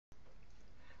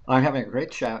I'm having a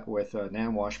great chat with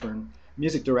Nan Washburn,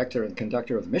 music director and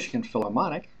conductor of the Michigan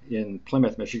Philharmonic in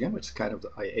Plymouth, Michigan, which is kind of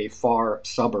a far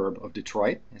suburb of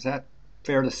Detroit. Is that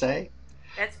fair to say?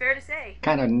 That's fair to say.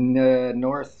 Kind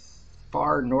of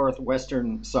far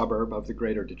northwestern suburb of the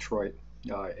greater Detroit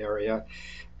area.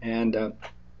 And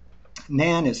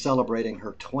Nan is celebrating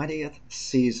her 20th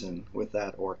season with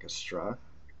that orchestra.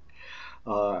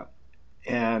 Uh,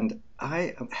 And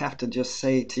I have to just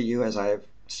say to you, as I've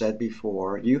said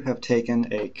before, you have taken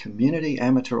a community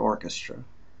amateur orchestra.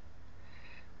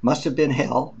 Must have been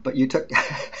hell, but you took,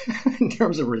 in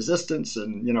terms of resistance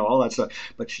and all that stuff.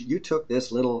 But you took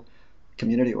this little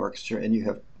community orchestra and you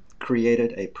have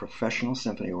created a professional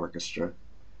symphony orchestra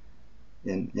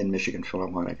in Michigan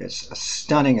Philharmonic. It's a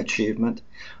stunning achievement.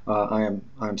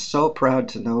 I'm so proud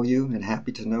to know you and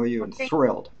happy to know you and Okay.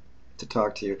 thrilled to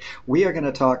talk to you. We are going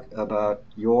to talk about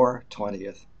your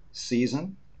 20th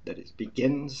season that it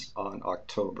begins on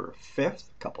October 5th,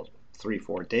 a couple, 3,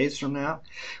 4 days from now,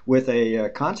 with a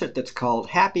concert that's called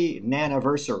Happy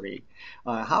Naniversary.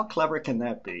 How clever can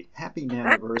that be? Happy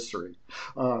Naniversary.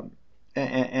 Um,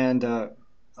 and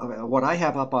what I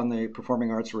have up on the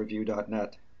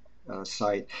performingartsreview.net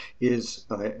site is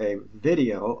a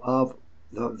video of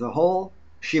the whole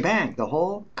shebang, the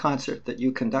whole concert that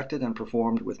you conducted and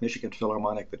performed with Michigan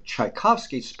Philharmonic, the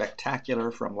Tchaikovsky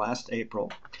Spectacular from last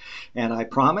April. And I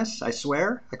promise, I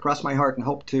swear, I cross my heart and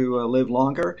hope to live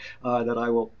longer, that I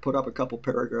will put up a couple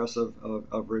paragraphs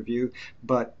of review.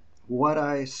 But what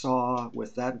I saw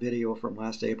with that video from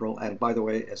last April, and by the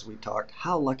way, as we talked,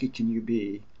 how lucky can you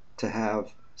be to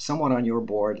have someone on your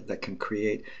board that can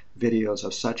create videos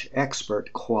of such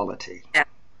expert quality? Yeah,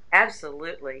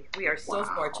 absolutely. We are so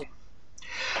Wow. fortunate.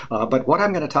 But what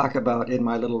I'm going to talk about in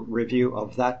my little review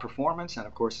of that performance, and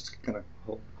of course it's going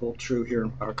to hold true here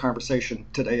in our conversation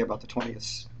today about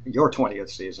your 20th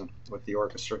season with the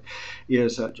orchestra,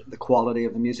 is the quality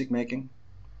of the music making.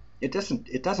 It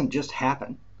doesn't just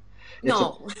happen. It's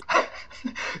a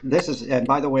No, and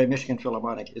by the way, Michigan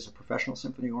Philharmonic is a professional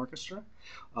symphony orchestra,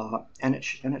 and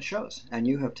it shows. And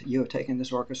you have taken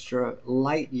this orchestra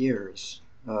light years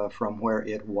from where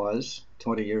it was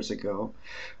 20 years ago.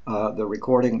 The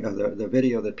recording, the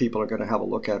video that people are going to have a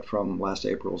look at from last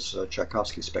April's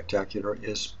Tchaikovsky Spectacular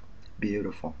is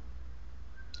beautiful.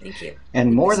 thank you. And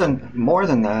Thank you more so than more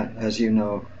than that, as you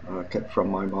know, from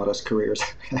my modest careers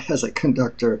as a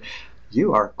conductor,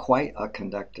 you are quite a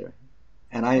conductor.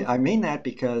 And much. I mean that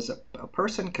because a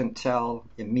person can tell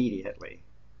immediately,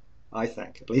 I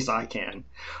think, at least I can,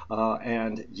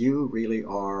 and you really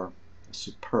are a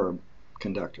superb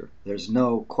conductor. There's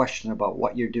no question about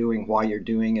what you're doing, why you're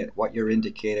doing it, what you're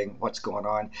indicating, what's going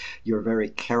on. You're very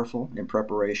careful in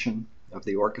preparation of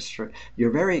the orchestra.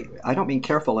 I don't mean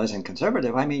careful as in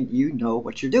conservative, I mean you know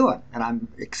what you're doing, and I'm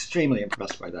extremely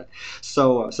impressed by that.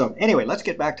 So anyway, let's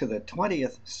get back to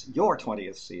your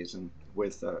 20th season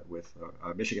with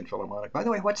Michigan Philharmonic. By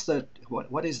the way,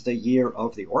 what is the year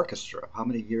of the orchestra? How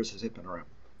many years has it been around?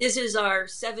 This is our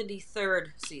 73rd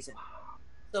season.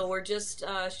 So we're just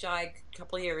shy a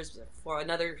couple of years for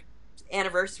another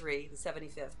anniversary, the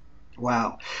 75th.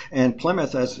 Wow. And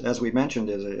Plymouth, as we mentioned,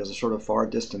 is a sort of far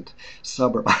distant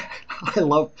suburb. I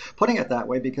love putting it that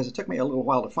way because it took me a little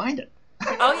while to find it.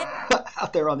 Oh, yeah.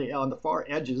 Out there on the far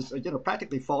edges,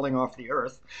 practically falling off the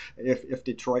Earth, if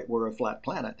Detroit were a flat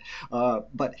planet.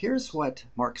 But here's what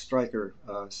Mark Stryker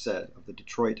said of the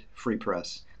Detroit Free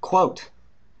Press. Quote,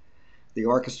 the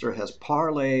orchestra has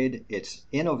parlayed its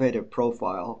innovative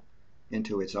profile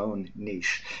into its own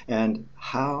niche. And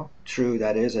how true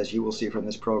that is, as you will see from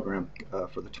this program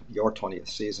for your 20th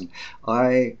season.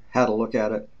 I had a look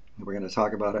at it. We're going to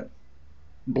talk about it.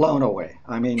 Blown away.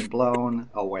 I mean, blown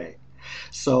away.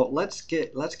 So let's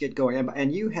get going.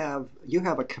 And you have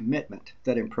a commitment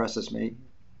that impresses me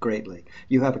greatly.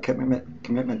 You have a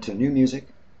commitment to new music.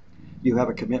 You have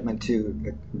a commitment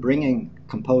to bringing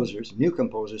new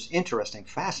composers, interesting,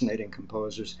 fascinating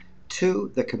composers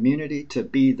to the community, to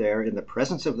be there in the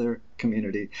presence of their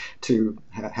community, to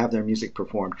have their music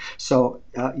performed. So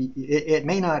it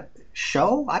may not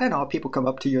show. I don't know if people come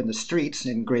up to you in the streets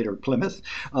in Greater Plymouth,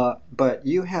 but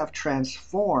you have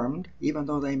transformed, even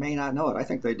though they may not know it. I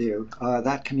think they do.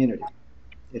 That community.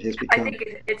 It has I become.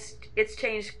 think it's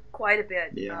changed quite a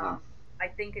bit. Yeah. I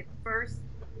think at first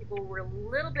people were a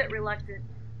little bit reluctant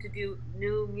to do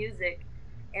new music,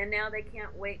 and now they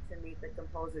can't wait to meet the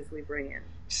composers we bring in.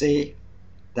 See,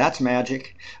 that's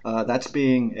magic. That's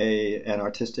being an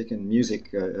artistic and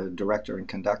music director and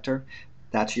conductor.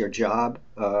 That's your job.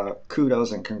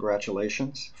 Kudos and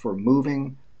congratulations for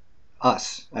moving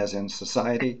us, as in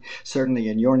society, certainly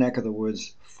in your neck of the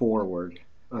woods, forward.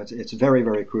 It's very,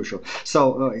 very crucial.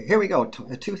 So here we go,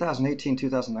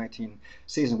 2018-2019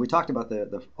 season. We talked about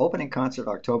the opening concert,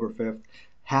 October 5th.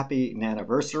 Happy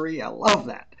anniversary! I love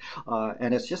that,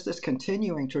 and it's just this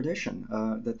continuing tradition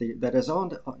that has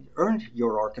earned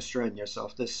your orchestra and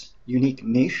yourself this unique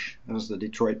niche, as the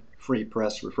Detroit Free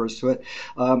Press refers to it.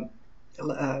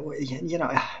 You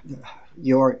know,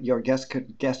 your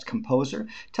guest composer.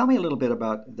 Tell me a little bit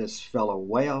about this fellow,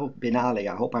 Wael Binali.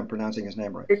 I hope I'm pronouncing his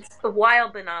name right. It's the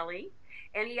Wild Benali,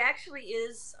 and he actually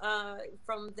is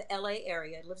from the L.A.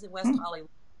 area. He lives in West Hmm. Hollywood.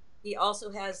 He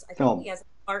also has, I think, he Film. has an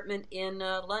apartment in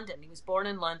London. He was born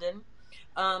in London.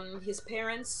 His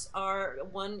parents are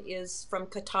one is from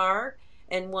Qatar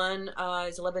and one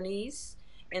is Lebanese,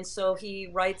 and so he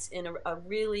writes in a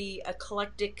really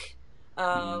eclectic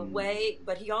Mm, way.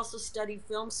 But he also studied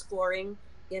film scoring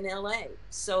in L.A.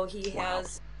 So he wow.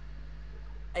 has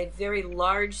a very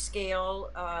large scale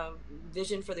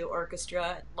vision for the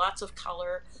orchestra, lots of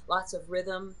color, lots of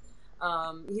rhythm.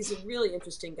 He's a really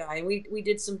interesting guy. And we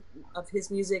did some of his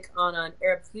music on an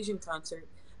Arab fusion concert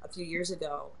a few years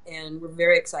ago. And we're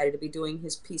very excited to be doing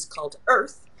his piece called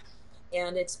Earth.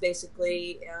 And it's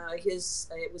basically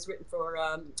it was written for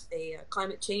a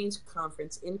climate change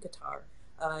conference in Qatar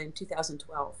in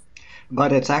 2012.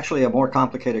 But it's actually a more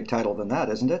complicated title than that,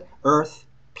 isn't it? Earth,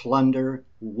 plunder,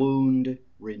 wound,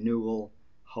 renewal,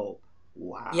 hope.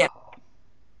 Yeah. Wow.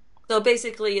 So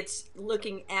basically, it's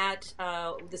looking at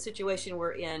the situation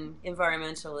we're in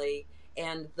environmentally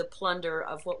and the plunder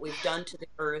of what we've done to the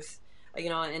earth,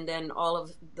 and then all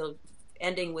of the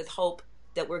ending with hope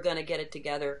that we're going to get it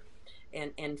together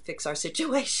and fix our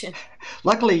situation.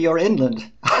 Luckily, you're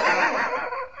inland.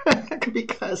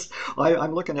 Because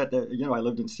I'm looking at I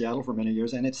lived in Seattle for many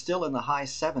years, and it's still in the high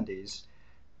 70s.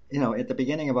 At the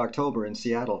beginning of October in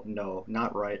Seattle. No,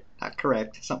 not right, not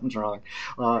correct. Something's wrong.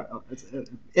 Uh,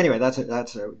 anyway, that's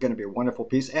going to be a wonderful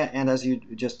piece. And as you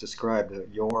just described,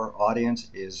 your audience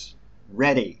is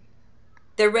ready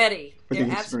They're ready. for They're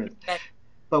the absolutely experience. ready.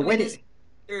 But I mean, wait, this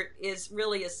concert is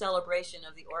really a celebration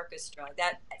of the orchestra.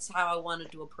 That's how I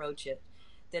wanted to approach it.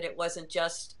 That it wasn't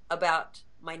just about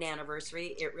my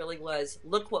anniversary. It really was,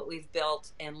 look what we've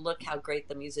built and look how great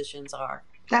the musicians are.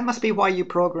 that must be why you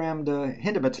programmed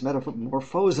Hindemith's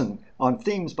Metamorphosen on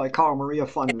themes by Carl Maria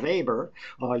von Weber.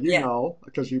 Yeah.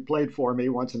 Because you played for me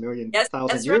once a million Yes,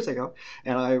 thousand that's right. years ago,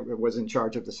 and I was in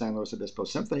charge of the San Luis Obispo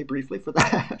Symphony briefly for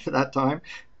that for that time.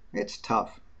 It's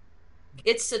tough.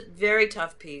 It's a very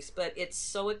tough piece, but it's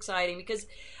so exciting because,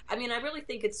 I mean, I really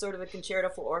think it's sort of a concerto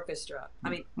for orchestra. I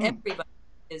mean, Hmm. everybody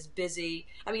is busy.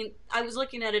 I mean, I was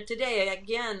looking at it today.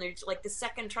 Again, there's like the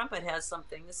second trumpet has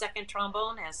something, the second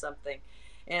trombone has something,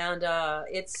 and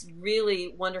it's really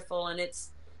wonderful. And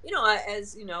it's,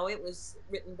 as you know, it was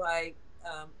written by,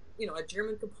 a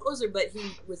German composer, but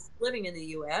he was living in the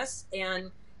U.S.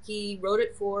 and he wrote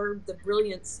it for the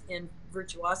brilliance and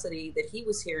virtuosity that he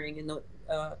was hearing in the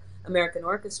American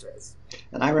orchestras.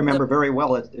 And I So remember very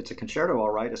well. It's a concerto, all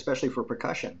right, especially for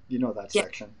percussion. You know that yeah,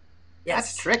 section.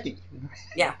 That's yes, tricky.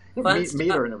 yeah, fun stuff.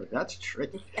 Meter and everything. That's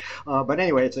tricky. But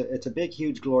anyway, it's a big,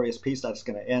 huge, glorious piece that's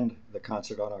going to end the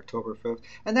concert on October 5th.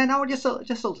 And then just a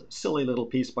silly little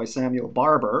piece by Samuel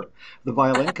Barber, the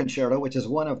violin concerto, which is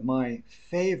one of my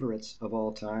favorites of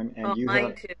all time. And Oh, you have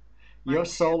mine too, your mine too.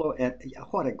 solo, and yeah,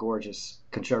 what a gorgeous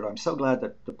concerto. I'm so glad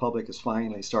that the public is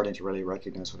finally starting to really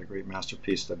recognize what a great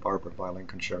masterpiece the Barber violin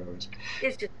concerto is.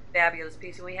 It's just a fabulous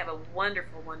piece, and we have a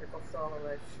wonderful, wonderful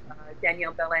soloist,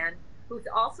 Danielle Bellan, who's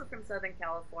also from Southern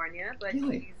California, but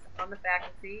Really? she's on the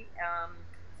faculty,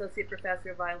 associate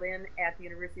professor of violin at the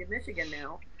University of Michigan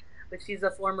now. But she's a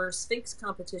former Sphinx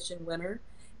competition winner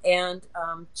and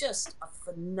just a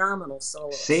phenomenal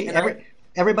soloist. See, And I,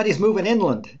 everybody's moving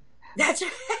inland. that's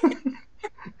right.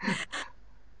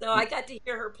 So I got to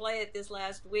hear her play it this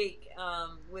last week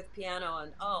with piano,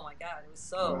 and oh my God, it was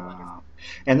so wonderful. Wow.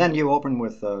 And then you open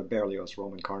with Berlioz'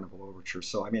 Roman Carnival Overture.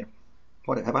 So, I mean,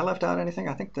 what have I left out anything?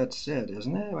 I think that's it,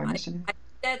 isn't it? Have I I, missed anything? I,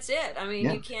 that's it. I mean,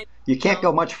 Yeah. you can't, You can't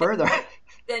go much further.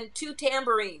 then two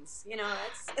tambourines.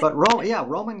 That's But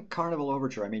Roman Carnival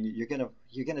Overture. I mean,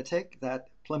 you're gonna take that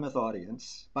Plymouth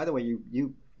audience. By the way,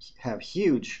 you have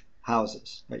huge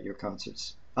houses at your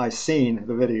concerts. I've seen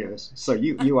the videos, so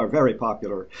you are very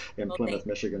popular in well, Plymouth,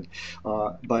 Michigan.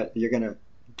 But you're gonna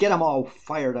get them all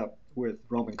fired up with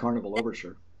Roman Carnival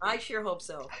Overture. I sure hope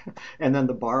so. And then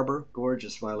the Barber,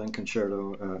 gorgeous violin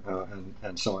concerto,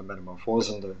 and so on,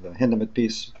 Metamorphosen, the Hindemith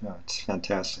piece. It's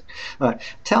fantastic.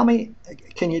 Tell me,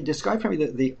 can you describe for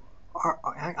me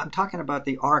I'm talking about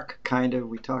the arc, kind of.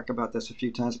 We talked about this a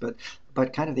few times, but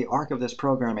kind of the arc of this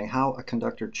programming, how a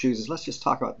conductor chooses. Let's just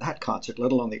talk about that concert,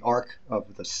 let alone the arc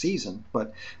of the season.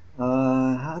 But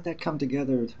How'd that come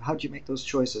together? How'd you make those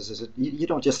choices? Is it you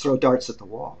don't just throw darts at the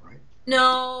wall, right?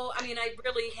 No, I mean, I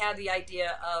really had the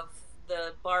idea of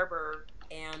the barber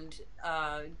and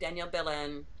Danielle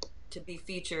Belen to be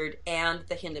featured, and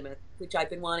the Hindemith, which I've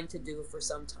been wanting to do for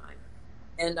some time.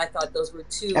 And I thought those were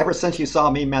Ever two. since you saw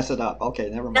me mess it up. Okay,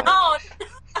 never No, mind.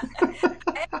 I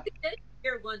actually did it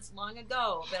here once long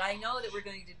ago, but I know that we're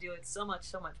going to do it so much,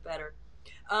 so much better.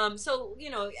 So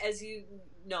as you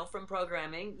know from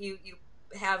programming, you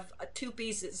have two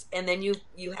pieces, and then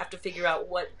you have to figure out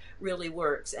what really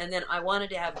works. And then I wanted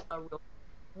to have a real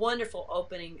wonderful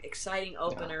opening, exciting Yeah.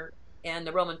 opener, and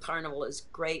the Roman Carnival is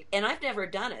great. And I've never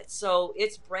done it, so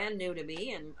it's brand new to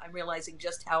me, and I'm realizing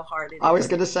just how hard it I was is.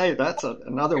 going to say that's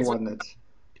another There's a, one that's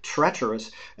treacherous,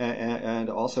 and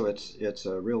also it's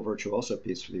a real virtuoso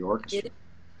piece for the orchestra. it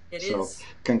it So is.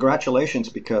 congratulations,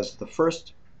 because the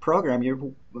first program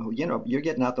you're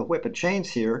getting out the whip and chains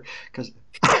here, because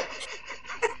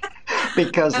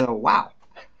because I'm wow.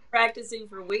 practicing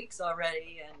for weeks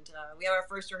already, and we have our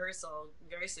first rehearsal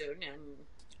very soon,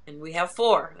 and we have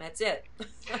four. That's it.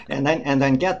 And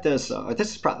then get this.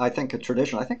 This is I think a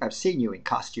tradition. I think I've seen you in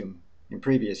costume in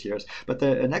previous years. But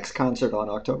the next concert on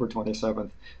October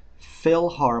 27th,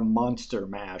 Philharmonster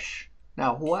Mash.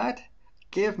 Now what?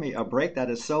 Give me a break. That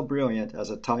is so brilliant as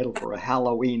a title for a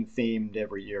Halloween themed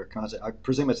every year concert. I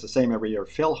presume it's the same every year.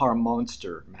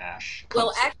 Philharmonster Mash Well,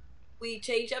 concert. actually, we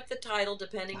change up the title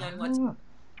depending on what's Ah, on.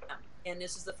 And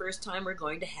this is the first time we're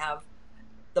going to have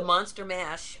the Monster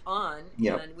Mash on,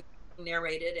 yep. and we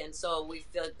narrated, and so we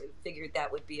figured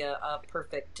that would be a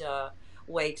perfect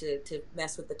way to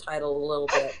mess with the title a little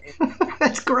bit.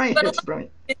 That's great. But a It's lot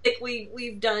brilliant. of music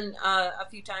we've done a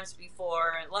few times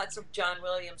before, and lots of John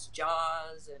Williams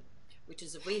Jaws, and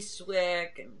Witches of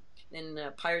Eastwick, and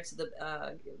Pirates of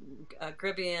the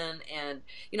Caribbean, and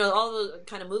all the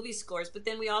kind of movie scores. But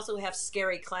then we also have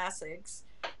scary classics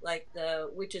like the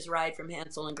Witch's Ride from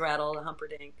Hansel and Gretel, the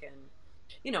Humperdinck, and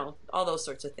all those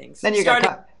sorts of things. Then you got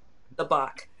Starting the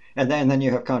Bach. And then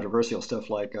you have controversial stuff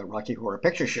like Rocky Horror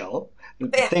Picture Show, the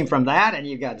Yeah, theme from that, and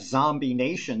you got Zombie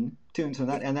Nation tunes from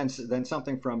that, and then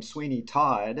something from Sweeney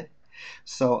Todd.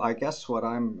 So I guess what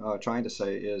I'm trying to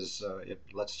say is,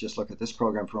 let's just look at this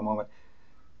program for a moment.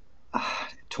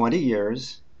 20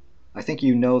 years. I think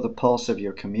you know the pulse of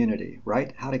your community,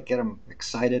 right? How to get them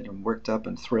excited and worked up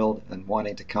and thrilled and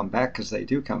wanting to come back, because they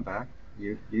do come back.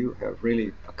 You have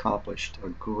really accomplished a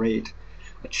great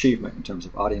achievement in terms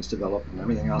of audience development and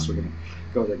everything else. We're going to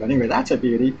go there, but anyway, that's a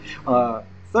beauty.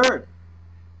 Third,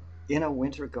 In a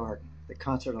Winter Garden, the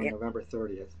concert on yeah. November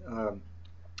 30th.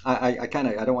 I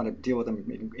don't want to deal with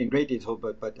them in great detail,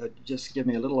 but just give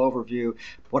me a little overview.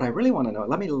 What I really want to know,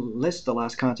 let me list the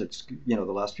last concerts, the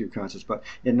last few concerts. But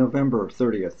in November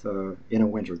 30th, In a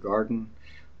Winter Garden,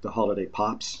 the Holiday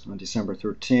Pops on December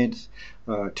 13th,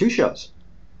 two shows.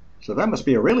 So that must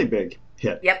be a really big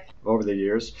hit Yep. over the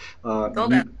years.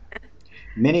 Sold out.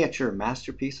 Miniature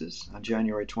Masterpieces on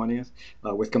January 20th,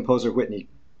 with composer Whitney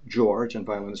George and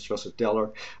violinist Joseph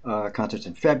Deller. Concerts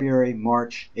in February,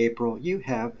 March, April. You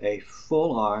have a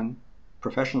full on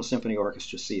professional symphony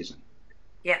orchestra season.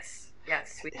 Yes.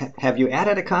 Yes. Have you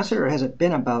added a concert, or has it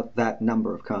been about that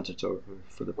number of concerts over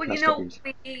for the Well, past couple of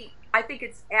years? I think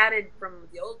it's added from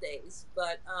the old days,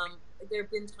 but there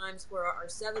have been times where our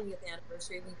 70th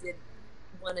anniversary we did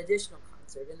one additional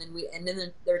concert, and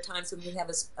then there are times when we have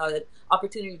a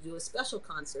opportunity to do a special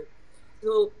concert.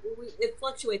 So it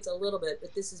fluctuates a little bit,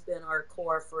 but this has been our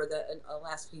core for the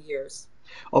last few years.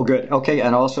 Oh, good. Okay,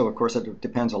 and also, of course, it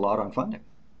depends a lot on funding.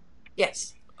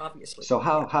 Yes, obviously. So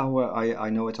how Yeah. how I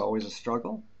know it's always a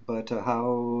struggle, but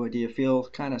how do you feel?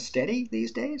 Kind of steady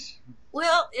these days?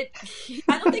 Well,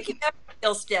 I don't think you ever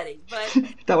feel steady, but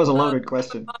That was a uh, loaded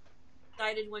question.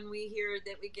 excited when we hear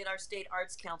that we get our state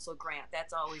arts council grant.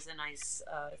 That's always a nice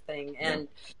thing, Yeah.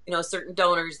 and certain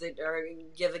donors that are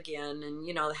give again,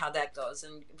 and how that goes,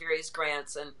 and various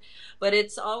grants, but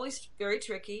it's always very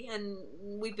tricky. And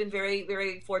we've been very,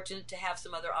 very fortunate to have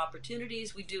some other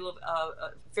opportunities. We do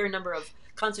a fair number of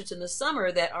concerts in the summer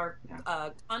that are Yeah.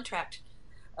 contract.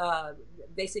 Uh,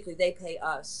 Basically, they pay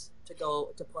us to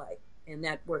go to play, and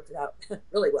that worked out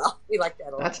really well. We like that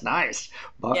a lot. That's nice.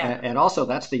 But Yeah, and also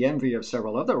that's the envy of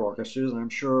several other orchestras, I'm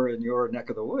sure, in your neck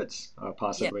of the woods, yeah.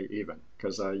 possibly even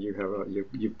because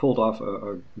you pulled off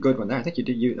a good one there. I think you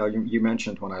did. You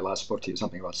mentioned when I last spoke to you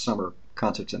something about summer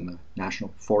concerts in the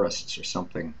national forests or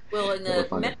something Well, in that were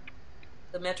funded.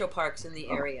 the metro parks in the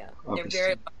Oh, area, and they're obviously.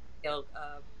 very large scale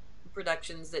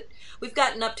productions that we've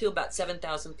gotten up to about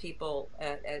 7,000 people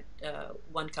at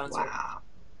one concert. Wow.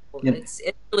 Yeah. It's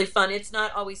really fun. It's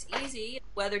not always easy. The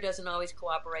weather doesn't always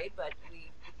cooperate, but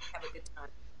we have a good time.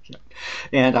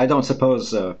 And I don't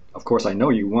suppose, of course, I know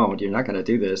you won't. You're not going to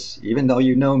do this, even though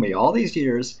you know me all these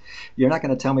years. You're not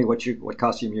going to tell me what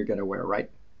costume you're going to wear, right?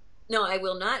 No, I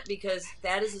will not, because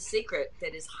that is a secret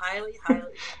that is highly,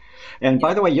 highly, And you by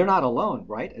know. the way, you're not alone,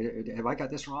 right? Have I got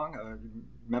this wrong?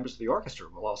 Members of the orchestra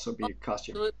will also Oh, be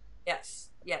costumed. absolutely. Yes,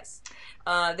 yes.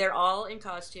 They're all in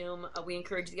costume. We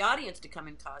encourage the audience to come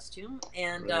in costume,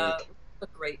 and Great. a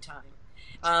great time.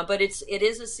 But it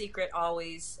is a secret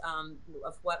always,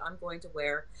 of what I'm going to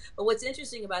wear. But what's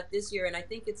interesting about this year, and I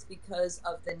think it's because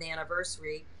of the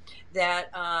anniversary,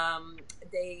 that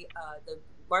the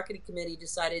marketing committee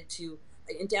decided to,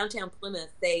 in downtown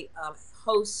Plymouth, they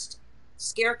host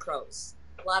scarecrows.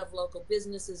 A lot of local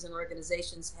businesses and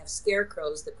organizations have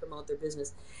scarecrows that promote their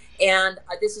business. And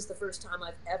this is the first time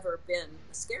I've ever been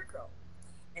a scarecrow.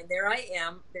 And there I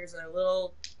am. There's a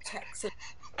little Texan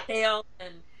tail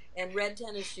and red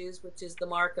tennis shoes, which is the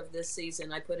mark of this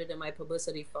season. I put it in my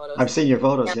publicity photos. I've seen your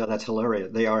photos. And Yeah, that's hilarious.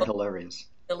 They are hilarious.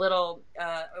 the little,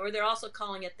 or they're also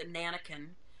calling it the Nanakin.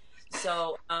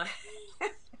 So,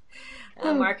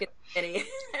 marketing committee,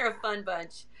 they're a fun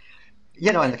bunch. And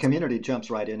the But community jumps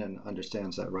right in and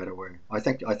understands that right away. I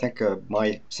think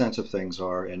my sense of things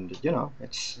are, and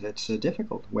it's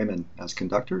difficult. Women as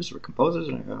conductors or composers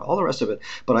and all the rest of it.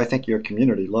 But I think your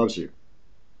community loves you.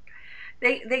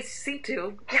 they seem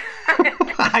to.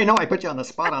 I know I put you on the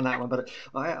spot on that one, but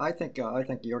I think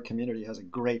your community has a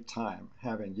great time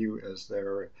having you as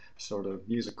their sort of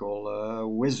musical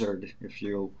wizard, if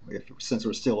since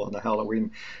we're still on the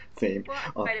Halloween theme. Well,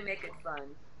 I Uh, try to make it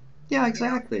fun, yeah, you know.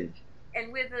 exactly.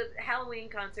 And with the Halloween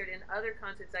concert and other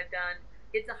concerts I've done,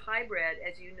 it's a hybrid.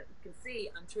 As you can see,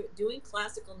 I'm doing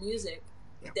classical music,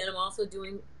 Yeah, but then I'm also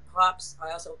doing pops.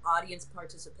 I also audience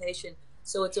participation.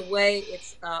 So it's a way.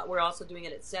 It's we're also doing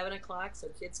it at 7 o'clock, so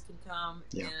kids can come,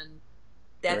 yeah, and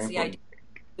very that's the idea: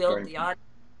 important. Very build the important.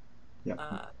 audience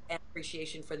Yeah. and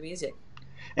appreciation for the music.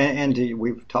 And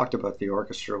we've talked about the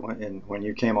orchestra when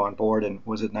you came on board, and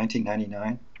was it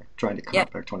 1999? Trying to Yeah,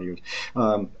 count back 20 years.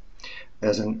 Um,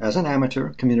 as an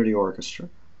amateur community orchestra.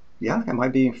 Yeah, am I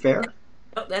being fair?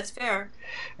 oh, that's fair.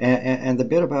 And the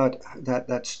bit about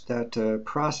that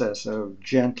process of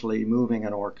gently moving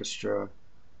an orchestra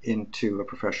into a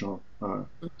professional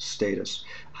status.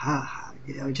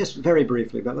 Just very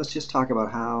briefly, but let's just talk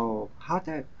about how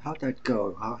that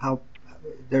go. How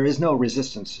there is no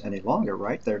resistance any longer,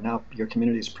 right? There now your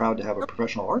community is proud to have a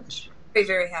professional orchestra. Very,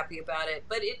 very happy about it.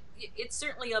 But it's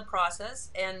certainly a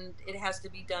process, and it has to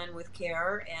be done with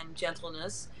care and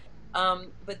gentleness.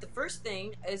 But the first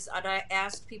thing is that I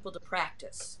asked people to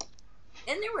practice,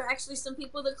 and there were actually some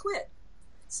people that quit.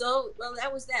 So, well,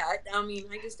 that was that. I mean,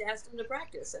 I just asked them to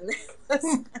practice, and that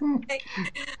was okay.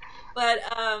 But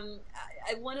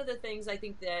one of the things I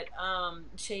think that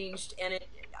changed, and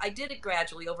I did it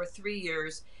gradually over 3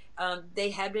 years.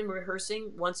 They had been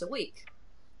rehearsing once a week,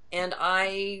 and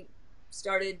I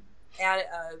started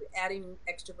adding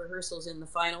extra rehearsals in the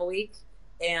final week,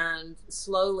 and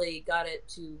slowly got it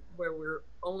to where we're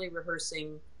only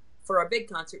rehearsing for our big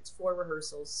concerts, 4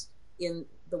 rehearsals in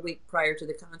the week prior to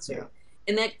the Yeah, concert,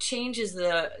 and that changes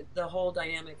the whole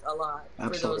dynamic a lot for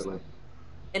those. absolutely,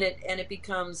 And it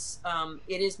becomes,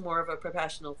 it is more of a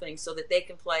professional thing, so that they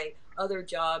can play other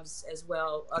jobs as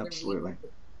well, other weeks absolutely.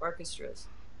 with orchestras.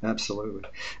 Absolutely.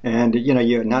 And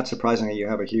you not surprisingly, you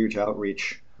have a huge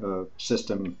outreach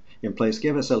system in place.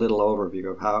 Give us a little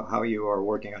overview of how you are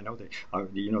working. I know that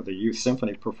the Youth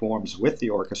Symphony performs with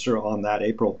the orchestra on that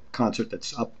April concert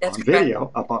that's up That's on correct.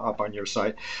 video, up on your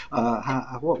site.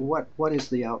 What is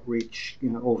the outreach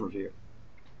overview?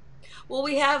 Well,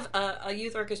 we have a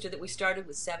youth orchestra that we started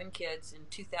with 7 kids in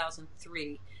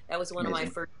 2003. That was one of my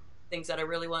Amazing. first things that I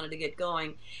really wanted to get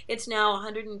going. It's now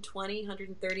 120,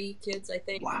 130 kids, I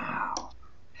think. Wow.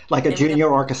 Like a And we junior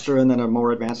orchestra and then a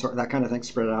more advanced, that kind of thing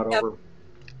spread out have over.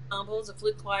 ensembles, a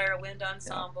flute choir, a wind Yeah,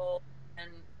 ensemble, and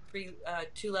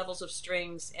two levels of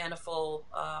strings and a full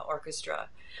orchestra.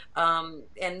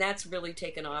 And that's really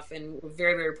taken off, and we're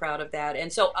very, very proud of that.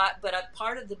 And so, but a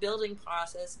part of the building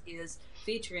process is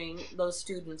featuring those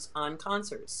students on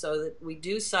concerts, so that we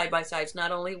do side by sides,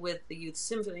 not only with the youth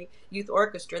symphony, youth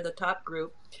orchestra, the top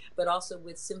group, but also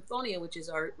with Symphonia, which is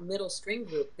our middle string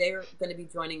group. They're going to be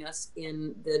joining us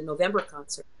in the November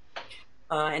concert,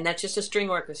 and that's just a string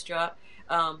orchestra.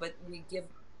 But we give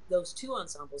those two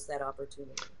ensembles that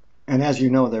opportunity. and as you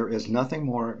know, there is nothing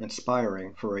more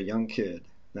inspiring for a young kid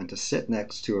than to sit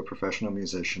next to a professional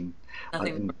musician.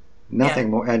 Nothing And more. Yeah. nothing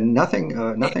more, and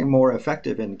nothing more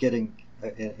effective in getting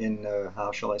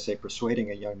how shall I say, persuading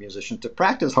a young musician to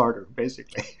practice harder,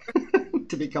 basically,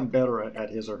 to become better at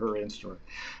his or her instrument.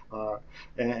 Uh,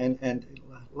 and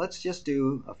let's just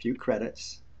do a few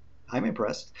credits. I'm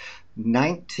impressed.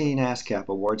 19 ASCAP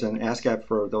awards, and ASCAP,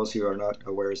 for those who are not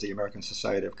aware, is the American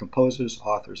Society of Composers,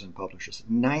 Authors, and Publishers.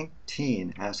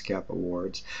 19 ASCAP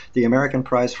awards. The American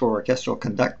Prize for Orchestral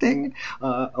Conducting,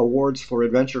 awards for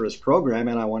Adventurous Program,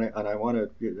 and I want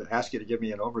to ask you to give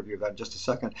me an overview of that in just a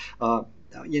second.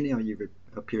 You've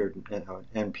appeared in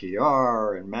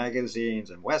NPR and magazines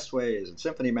and Westways and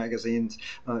symphony magazines.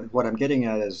 What I'm getting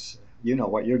at is,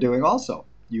 what you're doing also.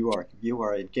 You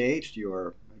are engaged. You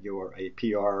are a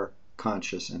PR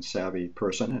conscious and savvy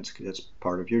person. It's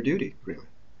part of your duty, really.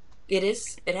 It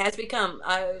is. It has become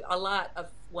a lot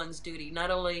of one's duty.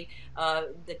 Not only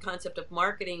the concept of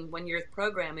marketing when you're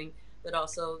programming, but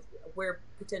also where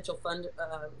potential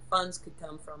funds could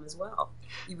come from as well.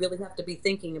 You really have to be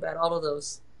thinking about all of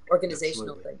those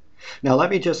organizational Absolutely. things. Now, let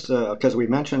me just, because we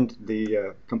mentioned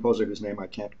the composer whose name I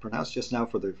can't pronounce just now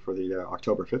for the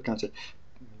October 5th concert.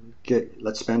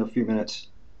 Let's spend a few minutes.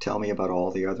 Tell me about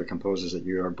all the other composers that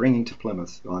you are bringing to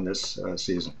Plymouth on this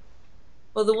season.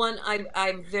 Well, the one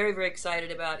I'm very, very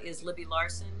excited about is Libby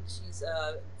Larson. She's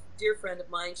a dear friend of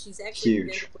mine. She's actually been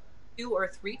Huge. 2 or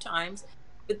 3 times.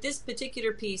 But this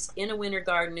particular piece, In a Winter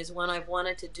Garden, is one I've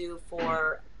wanted to do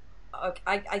for,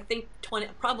 I think, 20,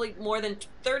 probably more than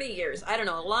 30 years. I don't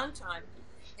know, a long time.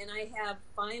 And I have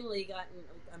finally gotten,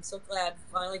 I'm so glad,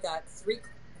 finally got 3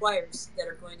 choirs that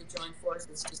are going to join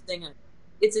forces to sing it.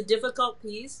 It's a difficult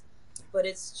piece, but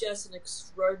it's just an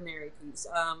extraordinary piece.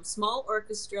 Small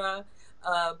orchestra,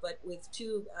 but with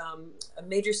 2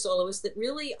 major soloists that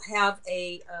really have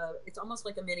it's almost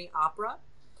like a mini opera,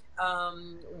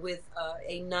 with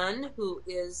a nun who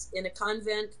is in a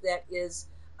convent that is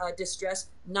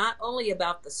distressed not only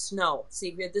about the snow.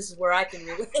 See, this is where I can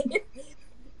relate,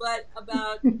 but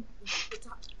about the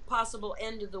possible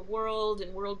end of the world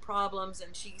and world problems,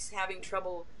 and she's having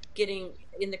trouble getting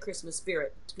in the Christmas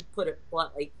spirit, to put it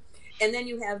bluntly. And then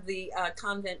you have the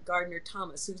convent gardener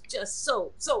Thomas, who's just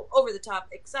so over the top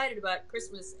excited about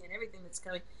Christmas and everything that's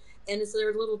coming. And it's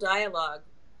their little dialogue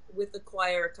with the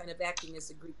choir kind of acting as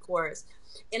a Greek chorus.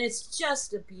 And it's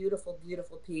just a beautiful,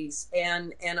 beautiful piece.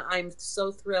 And I'm so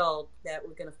thrilled that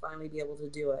we're going to finally be able to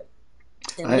do it.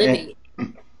 And Libby,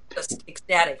 just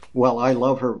ecstatic. Well, I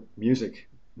love her music.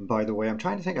 By the way, I'm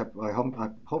trying to think. I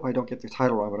hope I don't get the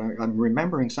title wrong, but I'm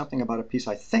remembering something about a piece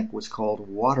I think was called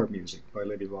Water Music by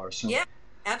Libby Larson. Yeah,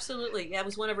 absolutely. Yeah, it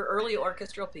was one of her early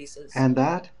orchestral pieces. And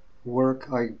that work,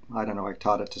 I don't know, I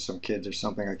taught it to some kids or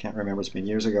something. I can't remember. It's been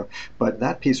years ago. But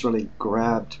that piece really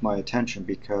grabbed my attention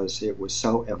because it was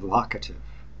so evocative.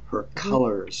 Her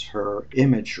colors, her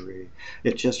imagery,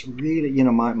 it just really,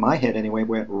 my head anyway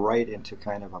went right into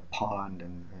kind of a pond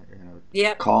and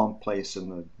Yep. calm place in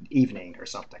the evening or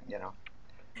something.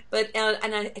 But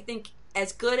and I think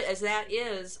as good as that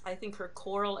is, I think her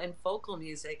choral and vocal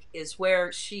music is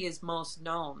where she is most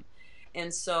known,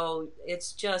 and so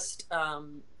it's just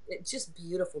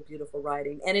beautiful, beautiful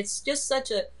writing, and it's just such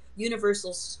a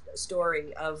universal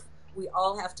story of we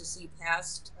all have to see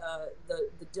past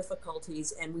the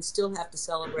difficulties, and we still have to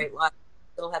celebrate life,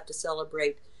 still have to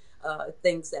celebrate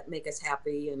things that make us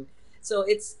happy, and so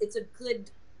it's a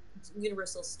good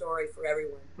universal story for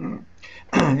everyone. Mm.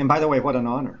 And by the way, what an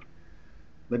honor.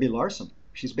 Libby Larson.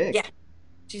 She's big. Yeah,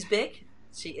 she's big.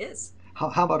 She is.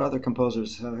 How about other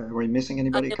composers? Are we missing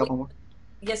anybody? A couple more?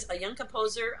 Yes, a young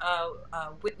composer,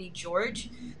 Whitney George,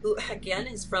 who again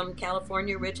is from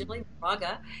California originally,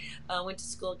 Praga, went to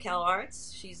school at Cal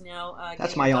Arts. She's now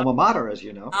That's my alma mater, as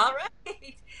you know. All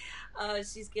right.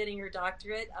 She's getting her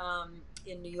doctorate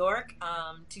in New York,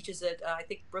 teaches at, I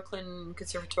think, Brooklyn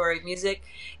Conservatory of Music,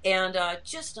 and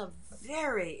just a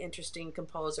very interesting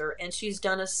composer. And she's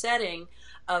done a setting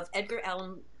of Edgar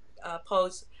Allan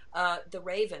Poe's The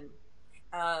Raven,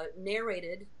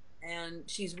 narrated, and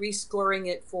she's rescoring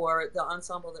it for the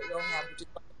ensemble that we'll have, which is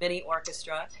like a mini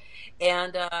orchestra.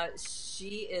 And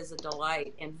she is a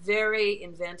delight and very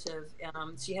inventive.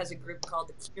 She has a group called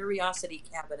the Curiosity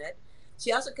Cabinet.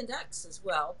 She also conducts as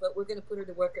well, but we're going to put her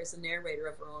to work as a narrator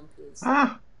of her own piece.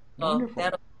 Ah, wonderful.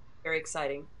 That'll be very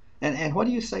exciting. And what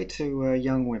do you say to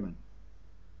young women?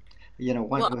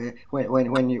 What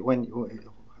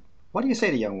do you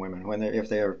say to young women if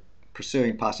they are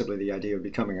pursuing possibly the idea of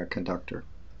becoming a conductor?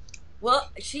 Well,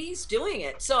 she's doing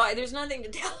it, so there's nothing to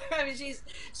tell her. I mean,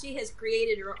 she has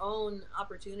created her own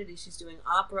opportunity. She's doing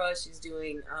opera. She's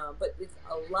doing, but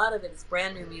a lot of it is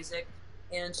brand new music.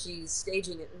 And she's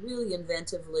staging it really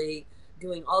inventively,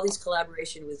 doing all these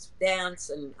collaboration with dance,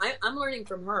 and I'm learning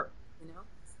from her,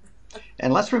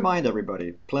 And let's remind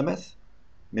everybody, Plymouth,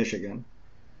 Michigan,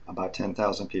 about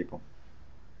 10,000 people.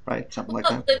 right? Something like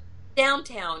Well, that. the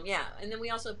downtown, yeah, and then we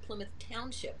also have Plymouth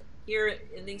Township here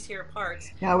in these here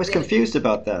parts Yeah, I was that confused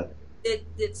about that.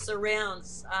 that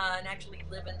surrounds and actually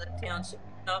live in the township.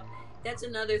 So that's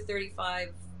another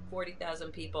 35,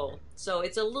 40,000 people. So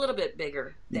it's a little bit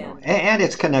bigger than And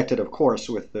it's connected, of course,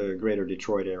 with the greater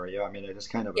Detroit area. I mean, it is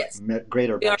kind of a yes,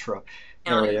 greater we are metro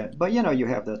county. area. But you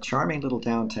have the charming little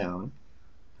downtown.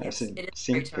 I've Yes, it is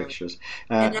seen very charming. pictures.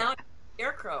 And Uh, now it's a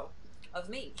scarecrow of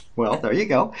me. well, there you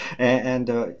go. And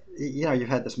you've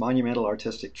had this monumental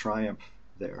artistic triumph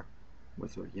there,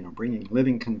 with bringing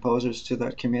living composers to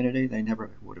that community. They never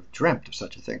would have dreamt of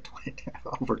such a thing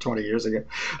over 20 years ago.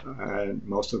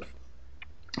 Most of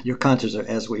your concerts,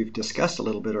 as we've discussed a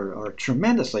little bit, are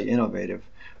tremendously innovative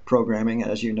programming.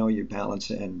 As you know, you balance,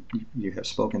 and you have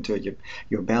spoken to it,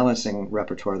 you're balancing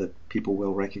repertoire that people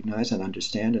will recognize and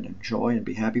understand and enjoy and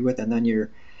be happy with. And then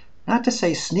you're, not to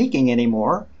say sneaking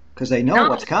anymore, because they know No,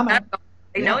 what's coming.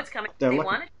 they know Yeah, it's coming. they're They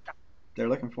looking want it. they're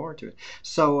looking forward to it.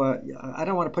 So I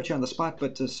don't want to put you on the spot,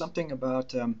 but something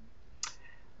about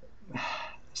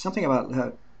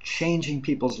changing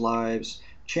people's lives,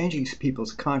 changing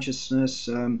people's consciousness,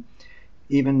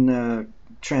 even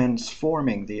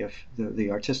transforming the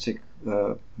artistic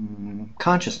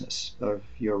consciousness of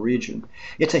your region.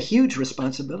 It's a huge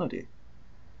responsibility.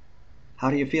 How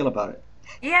do you feel about it?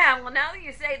 Yeah, well, now that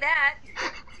you say that,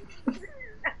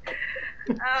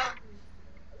 um,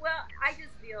 well, I just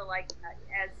feel like,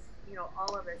 as you know,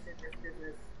 all of us in this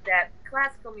business, that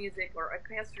classical music or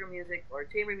orchestral music or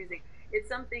chamber music, it's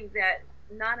something that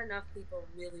not enough people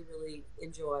really, really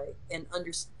enjoy and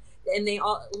understand. And a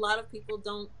lot of people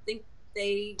don't think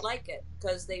they like it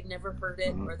because they've never heard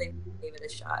it Mhm. or they gave it a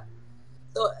shot.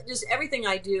 So just everything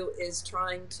I do is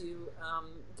trying to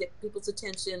get people's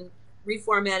attention,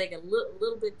 reformatting a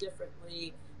little bit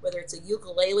differently, whether it's a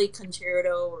ukulele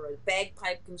concerto or a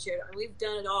bagpipe concerto. And we've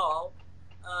done it all.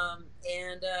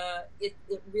 And it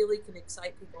really can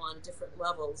excite people on different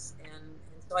levels. And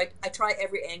so I try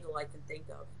every angle I can think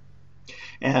of.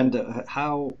 And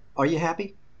how are you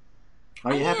happy?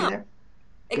 Are you I happy am, there?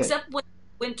 Good. except when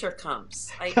winter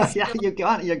comes. I Yeah, still,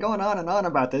 you're going on and on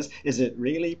about this. Is it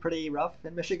really pretty rough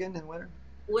in Michigan in winter?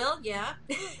 well, yeah.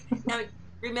 Now,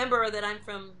 remember that I'm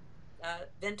from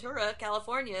Ventura,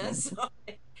 California, Mhm. so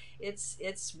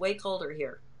it's way colder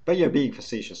here. But you're being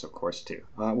facetious, of course, too.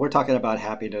 We're talking about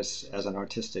happiness as an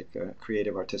artistic,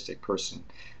 creative, artistic person.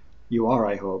 You are,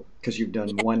 I hope, because you've done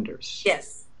Yeah, wonders.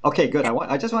 yes, Okay, good. yeah,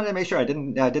 I just wanted to make sure I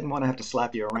didn't want to have to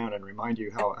slap you around and remind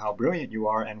you how brilliant you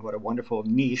are and what a wonderful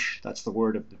niche, that's the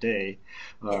word of the day,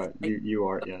 yes. you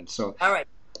are in. So All right.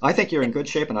 I think you're in good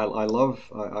shape, and I love.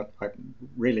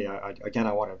 Really, again,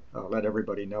 I want to let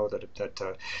everybody know that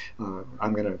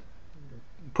I'm going to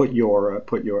put your.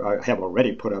 I have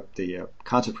already put up the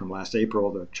concert from last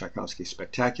April, the Tchaikovsky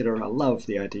Spectacular. I love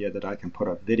the idea that I can put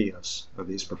up videos of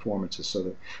these performances so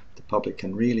that the public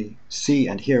can really see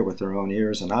and hear with their own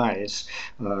ears and eyes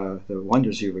the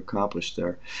wonders you've accomplished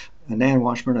there. And Nan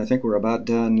Washburn, I think we're about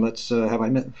done. Let's have I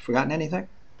forgotten anything?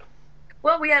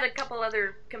 Well, we had a couple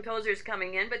other composers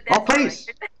coming in, but Oh, that's all right. please.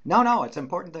 No, no, it's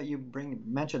important that you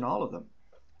mention all of them.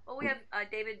 Well, we have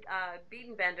David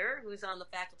Biedenbender, who's on the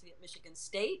faculty at Michigan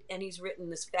State, and he's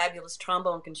written this fabulous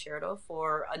trombone concerto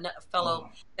for a fellow Oh,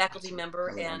 faculty that's right.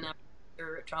 member I and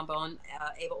remember. trombone,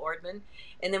 Ava Ordman.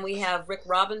 And then we have Rick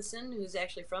Robinson, who's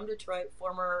actually from Detroit,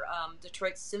 former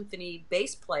Detroit Symphony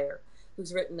bass player,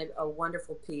 who's written a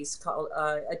wonderful piece called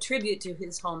a tribute to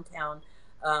his hometown.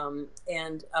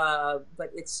 And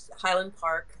But it's Highland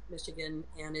Park, Michigan,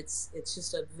 and it's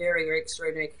just a very, very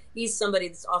extraordinary. He's somebody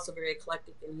that's also very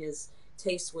eclectic in his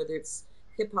taste, whether it's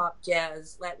hip hop,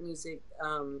 jazz, Latin music,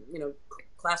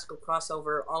 classical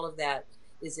crossover. All of that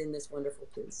is in this wonderful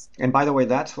piece. And by the way,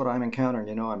 that's what I'm encountering.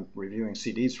 I'm reviewing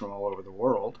CDs from all over the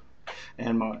world,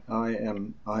 and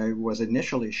I was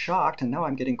initially shocked, and now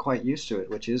I'm getting quite used to it,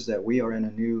 which is that we are in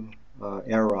a new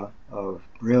era of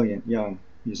brilliant young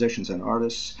musicians and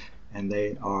artists, and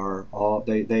they are.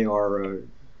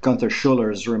 Gunther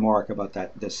Schuller's remark about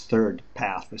this third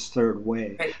path, this third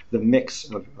way, Right, the mix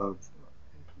of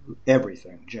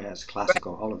everything, jazz, right,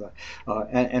 classical, all of that.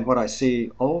 And what I see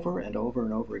over and over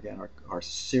and over again are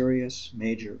serious,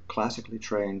 major, classically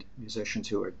trained musicians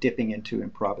who are dipping into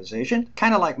improvisation,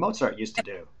 kind of like Mozart used to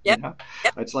do. yep, yep,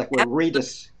 It's like absolutely. we're And Rick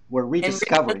does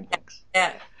rediscovering that. things.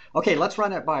 Yeah. Okay, let's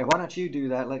run it by. Why don't you do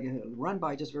that? Run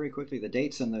by just very quickly the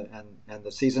dates and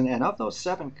the season. And of those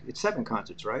seven, it's seven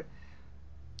concerts, right?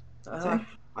 I Uh, think.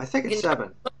 I think you it's know,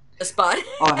 seven. the spot.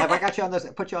 Oh, have I got you on this?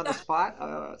 Put you on the spot?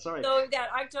 Sorry. So that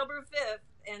October 5th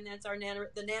and that's our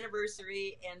the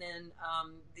anniversary, and then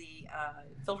the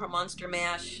Philharmonster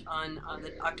Mash on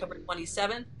the October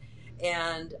 27th,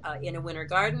 and in a Winter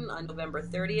Garden on November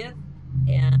 30th,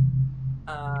 and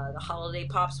the Holiday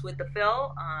Pops with the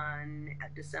Phil on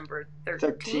December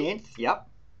 13th. 13th, yep.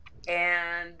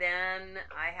 And then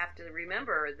I have to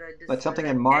remember But something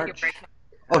the in January. March.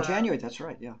 Oh, January, that's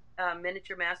right, yeah.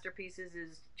 Miniature Masterpieces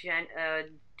is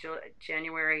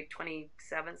January 27th,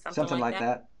 something Something like like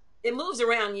that. that. It moves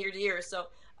around year to year. So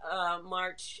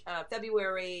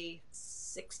February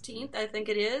 16th, I think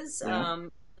it is, Yeah.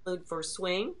 for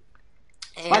swing.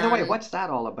 By the way, And what's that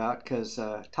all about? Because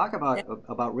talk that, about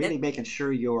that, really making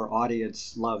sure your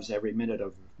audience loves every minute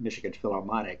of Michigan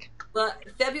Philharmonic. well,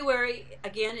 February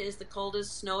again is the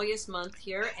coldest, snowiest month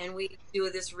here, and we do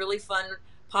this really fun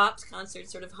pops concert,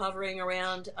 sort of hovering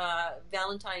around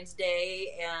Valentine's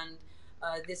Day, and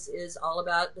this is all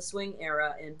about the swing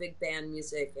era and big band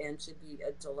music, and should be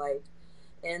a delight.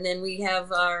 And then we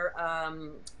have our,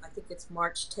 I think it's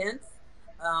March 10th.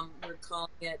 We're calling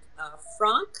it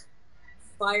Franck,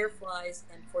 Fireflies,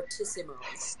 and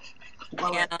Fortissimos.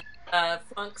 Love it. And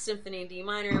Franck Symphony in D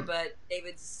minor, but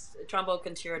David's trombone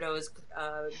concertos,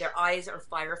 their eyes are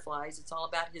fireflies. It's all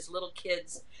about his little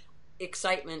kids'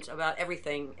 excitement about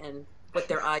everything and what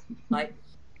their eyes are like.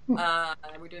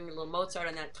 We're doing a little Mozart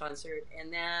on that concert,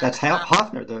 and then That's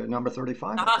Hofner, the number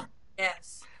 35, I think.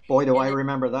 yes, Boy, do I and then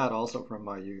remember that also from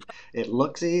my youth. It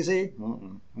looks easy.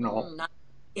 No. not.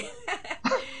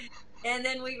 And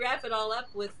then we wrap it all up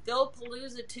with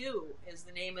Philpalooza 2 is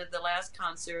the name of the last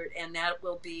concert, and that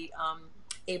will be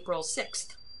April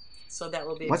 6th. So that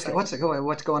will be What's exciting.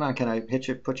 what's going on? Can I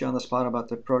put you on the spot about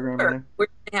the programming Sure. there? We're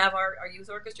going to have our youth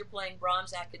orchestra playing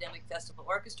Brahms Academic Festival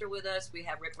Orchestra with us. We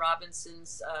have Rick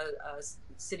Robinson's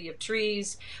City of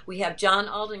Trees. We have John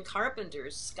Alden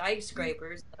Carpenter's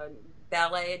Skyscrapers,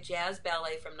 ballet, a jazz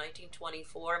ballet from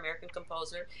 1924, American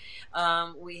composer.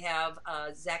 We have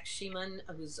Zach Sheeman,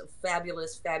 who's a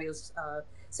fabulous, fabulous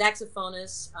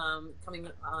saxophonist, coming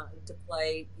to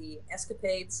play the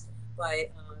Escapades by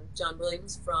John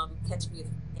Williams from Catch Me If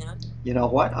You Can. You know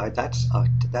what?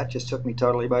 That just took me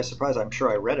totally by surprise. I'm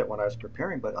sure I read it when I was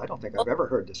preparing, but I don't think I've ever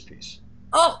heard this piece.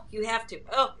 Oh, you have to.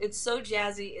 Oh, it's so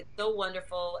jazzy. It's so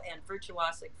wonderful and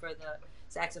virtuosic for the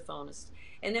saxophonist.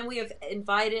 And then we have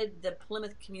invited the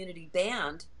Plymouth Community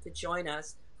Band to join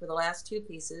us for the last two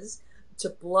pieces to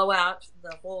blow out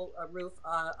the whole roof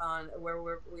on where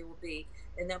we will be.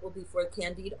 And that will be for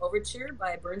Candide Overture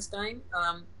by Bernstein,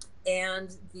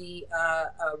 and the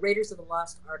Raiders of the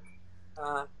Lost Ark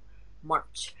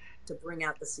March to bring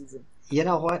out the season. You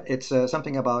know what? It's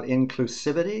something about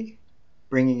inclusivity,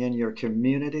 bringing in your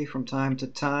community from time to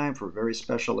time for very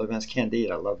special events.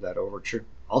 Candide, I love that overture.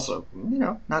 Also,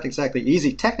 not exactly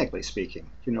easy technically speaking,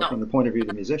 No. from the point of view of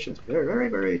the musicians. Very, very,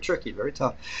 very tricky, very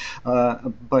tough.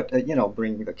 But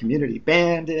bring the community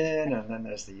band in, and then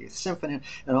there's the youth symphony,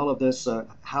 and all of this.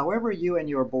 However you and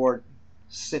your board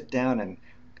sit down and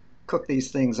cook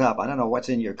these things up. I don't know what's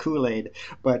in your Kool-Aid,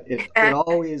 but it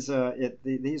always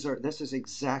this is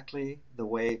exactly the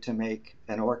way to make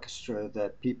an orchestra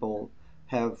that people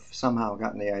have somehow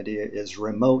gotten the idea is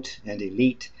remote and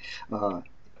elite,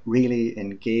 really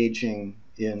engaging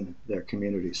in their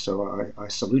communities. So I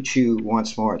salute you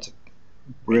once more. It's Thank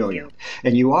you. brilliant,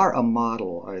 and you are a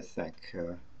model, I think,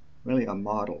 really a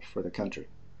model for the country.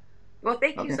 Well,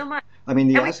 thank you Okay, so much. I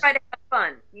mean And we try to have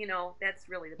fun. That's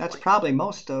really the that's point. probably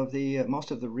most of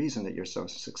the reason that you're so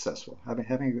successful.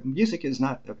 Having music is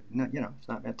not it's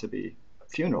not meant to be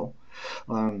funeral.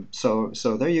 So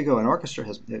there you go. An orchestra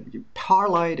has you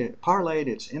parlayed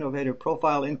its innovative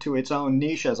profile into its own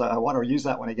niche. As I want to use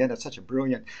that one again. It's such a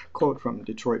brilliant quote from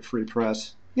Detroit Free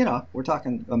Press. We're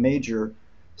talking a major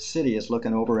city is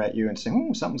looking over at you and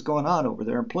saying, something's going on over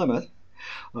there in Plymouth.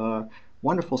 Uh,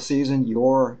 Wonderful season,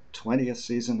 your 20th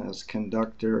season as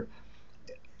conductor.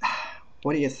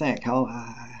 What do you think? How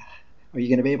are you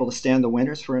going to be able to stand the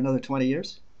winters for another 20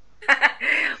 years?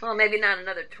 Well, maybe not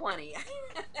another 20,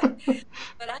 but I'm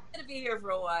going to be here for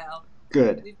a while.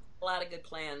 Good, We've got a lot of good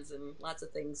plans and lots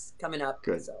of things coming up.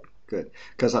 good, So good.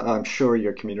 Because I'm sure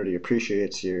your community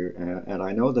appreciates you, and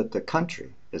I know that the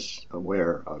country is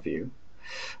aware of you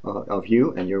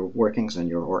and your workings and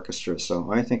your orchestra.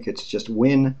 So I think it's just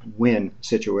win-win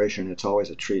situation. It's always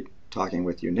a treat talking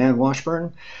with you. Nan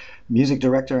Washburn, music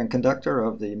director and conductor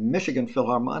of the Michigan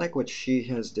Philharmonic, which she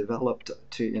has developed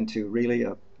into really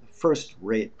a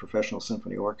first-rate professional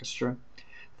symphony orchestra.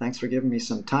 Thanks for giving me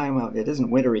some time. It isn't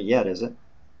wintry yet, is it?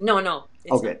 no, it's not.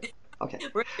 Okay. Okay.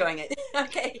 We're enjoying it.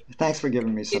 Okay. Thanks for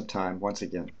giving me some time once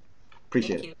again. Thank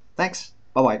Appreciate it. you. Thanks.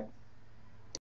 Bye-bye.